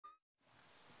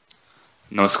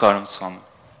Namaskaram, Swami.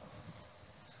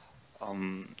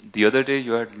 The other day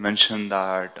you had mentioned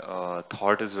that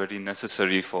thought is very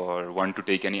necessary for one to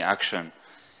take any action.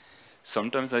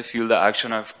 Sometimes I feel the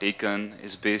action I've taken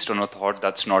is based on a thought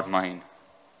that's not mine.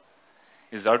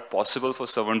 Is that possible for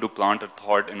someone to plant a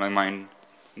thought in my mind,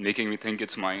 making me think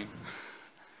it's mine?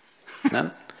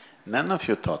 None of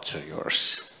your thoughts are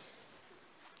yours.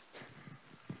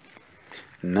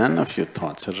 None of your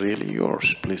thoughts are really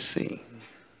yours, please see.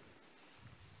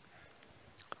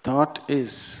 Thought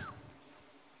is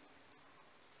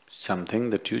something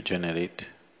that you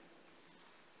generate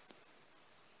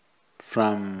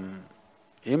from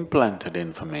implanted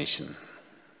information,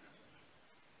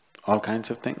 all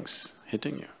kinds of things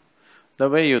hitting you. The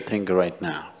way you think right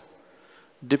now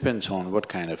depends on what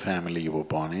kind of family you were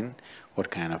born in, what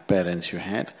kind of parents you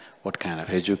had, what kind of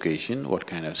education, what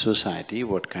kind of society,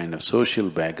 what kind of social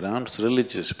backgrounds,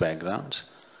 religious backgrounds,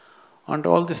 and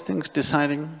all these things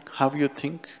deciding how you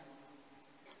think.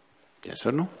 Yes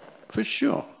or no? For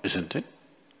sure, isn't it?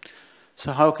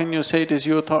 So how can you say it is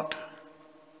your thought?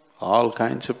 All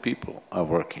kinds of people are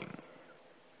working.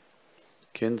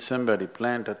 Can somebody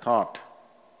plant a thought?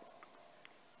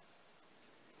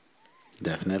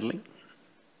 Definitely.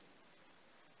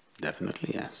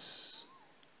 Definitely, yes.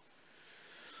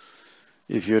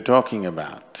 If you're talking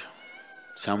about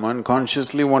someone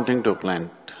consciously wanting to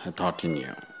plant a thought in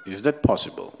you, is that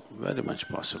possible? Very much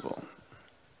possible.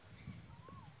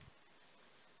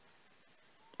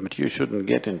 But you shouldn't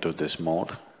get into this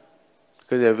mode,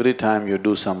 because every time you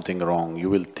do something wrong, you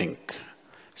will think,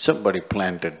 somebody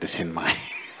planted this in my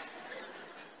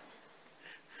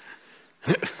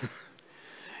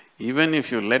Even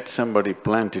if you let somebody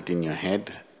plant it in your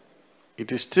head,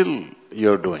 it is still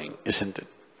your doing, isn't it?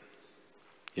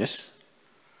 Yes?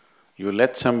 You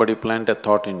let somebody plant a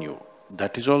thought in you,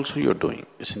 that is also your doing,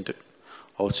 isn't it?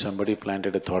 Oh, somebody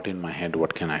planted a thought in my head,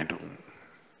 what can I do?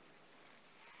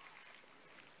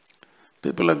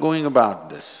 People are going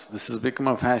about this has become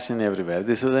a fashion everywhere.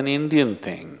 This was an Indian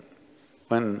thing.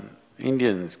 When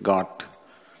Indians got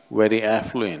very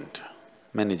affluent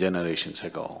many generations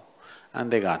ago,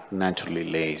 and they got naturally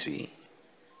lazy,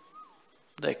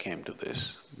 they came to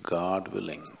this, God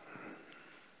willing.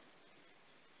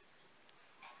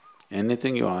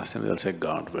 Anything you ask them, they'll say,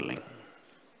 God willing.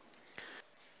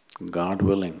 God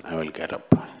willing, I will get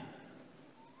up.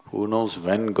 Who knows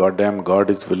when goddamn God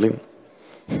is willing?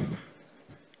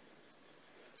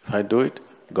 If I do it,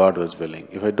 God was willing.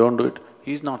 If I don't do it,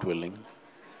 He's not willing.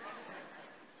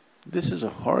 This is a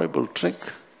horrible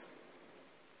trick.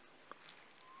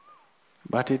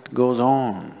 But it goes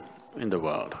on in the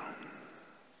world.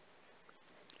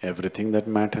 Everything that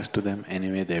matters to them,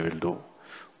 anyway they will do.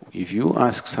 If you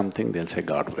ask something, they'll say,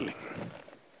 God willing.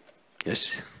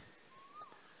 Yes?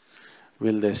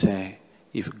 Will they say,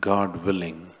 if God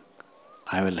willing,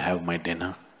 I will have my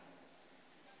dinner?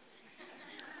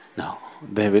 No,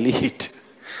 they will eat.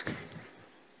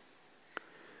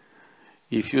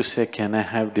 If you say, can I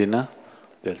have dinner?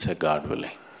 They'll say, God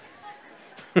willing.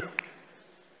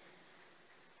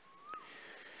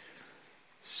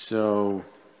 So,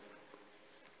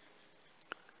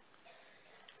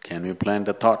 can we plant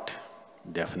a thought?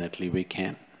 Definitely we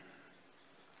can.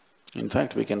 In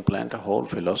fact, we can plant a whole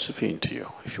philosophy into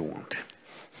you if you want.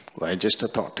 Why just a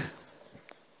thought?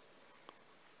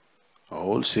 A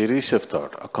whole series of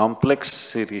thought, a complex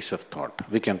series of thought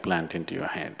we can plant into your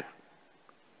head.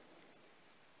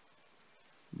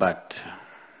 But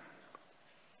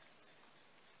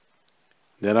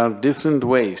there are different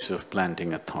ways of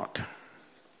planting a thought.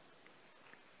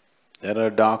 There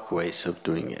are dark ways of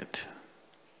doing it.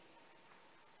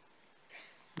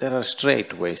 There are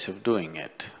straight ways of doing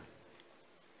it.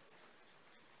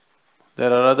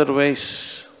 There are other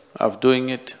ways of doing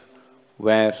it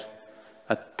where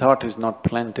a thought is not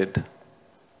planted.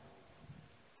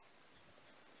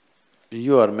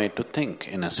 You are made to think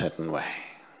in a certain way,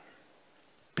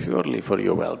 purely for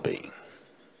your well-being.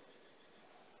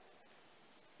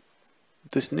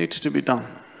 This needs to be done.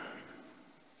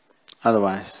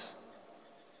 Otherwise,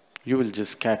 you will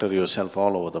just scatter yourself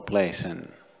all over the place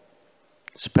and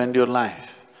spend your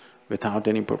life without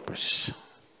any purpose,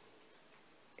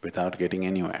 without getting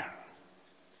anywhere.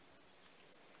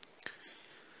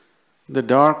 The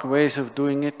dark ways of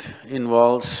doing it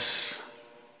involves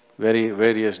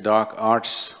various dark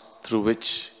arts through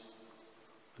which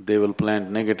they will plant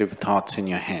negative thoughts in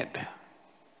your head,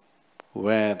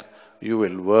 where you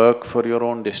will work for your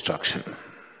own destruction.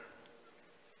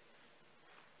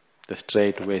 The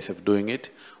straight ways of doing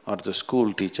it or the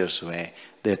school teacher's way,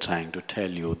 they're trying to tell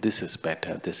you, this is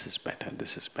better, this is better,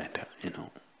 this is better, you know.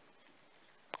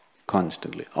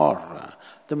 constantly, or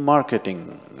the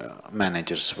marketing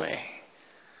manager's way.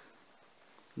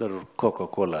 The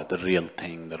Coca-Cola, the real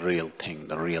thing, the real thing,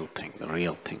 the real thing, the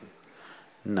real thing.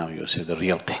 Now you say the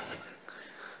real thing.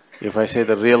 If I say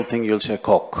the real thing, you'll say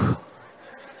Coke.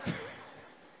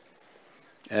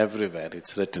 Everywhere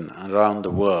it's written around the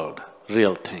world,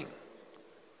 real thing.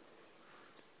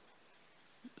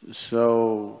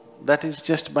 So, that is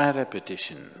just by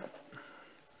repetition.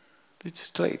 It's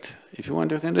straight. If you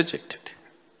want, you can reject it.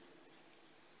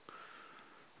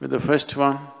 With the first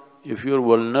one, if you're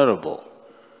vulnerable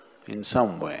in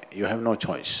some way, you have no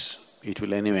choice. It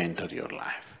will anyway enter your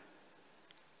life.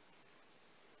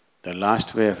 The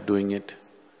last way of doing it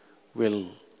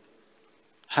will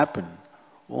happen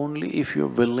only if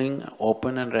you're willing,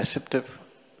 open and receptive.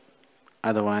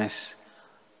 Otherwise,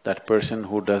 that person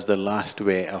who does the last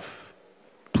way of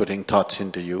putting thoughts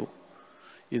into you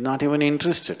is not even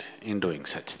interested in doing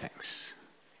such things.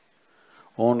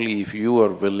 Only if you are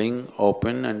willing,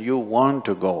 open and you want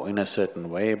to go in a certain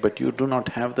way, but you do not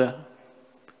have the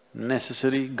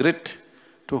necessary grit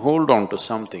to hold on to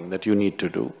something that you need to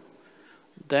do,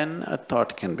 then a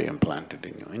thought can be implanted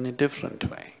in you in a different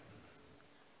way.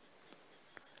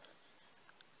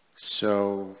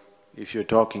 So, if you're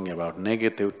talking about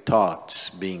negative thoughts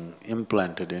being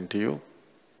implanted into you,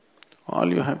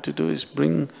 all you have to do is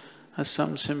bring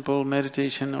some simple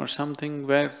meditation or something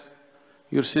where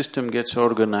your system gets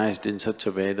organized in such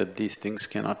a way that these things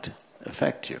cannot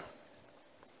affect you.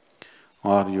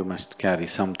 Or you must carry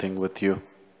something with you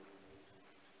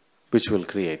which will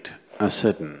create a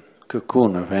certain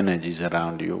cocoon of energies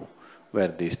around you where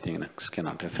these things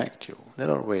cannot affect you.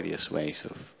 There are various ways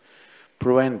of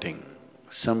preventing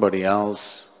somebody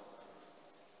else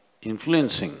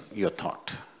influencing your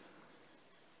thought.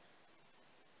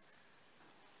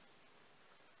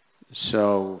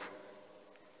 So,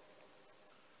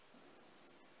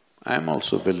 I'm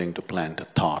also willing to plant a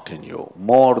thought in you,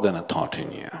 more than a thought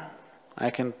in you. I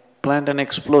can plant an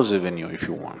explosive in you if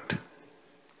you want.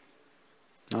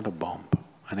 Not a bomb,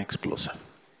 an explosive.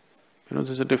 You know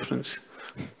there's a difference?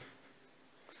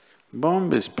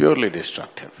 Bomb is purely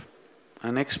destructive.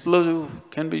 An explosive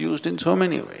can be used in so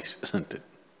many ways, isn't it?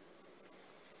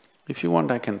 If you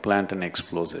want, I can plant an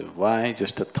explosive. Why?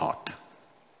 Just a thought.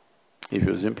 If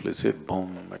you simply say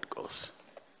boom, it goes.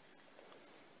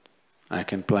 I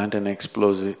can plant an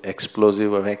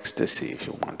explosive of ecstasy if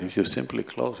you want. If you simply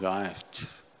close your eyes,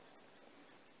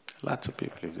 lots of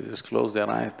people, if they just close their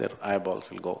eyes, their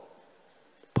eyeballs will go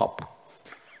pop.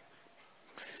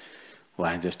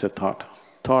 Why? Just a thought.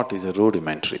 Thought is a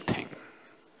rudimentary thing,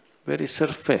 very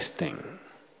surface thing.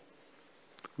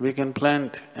 We can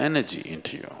plant energy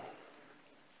into you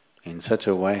in such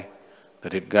a way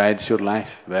that it guides your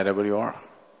life wherever you are,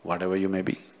 whatever you may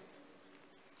be.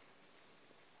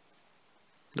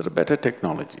 There are better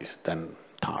technologies than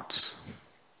thoughts.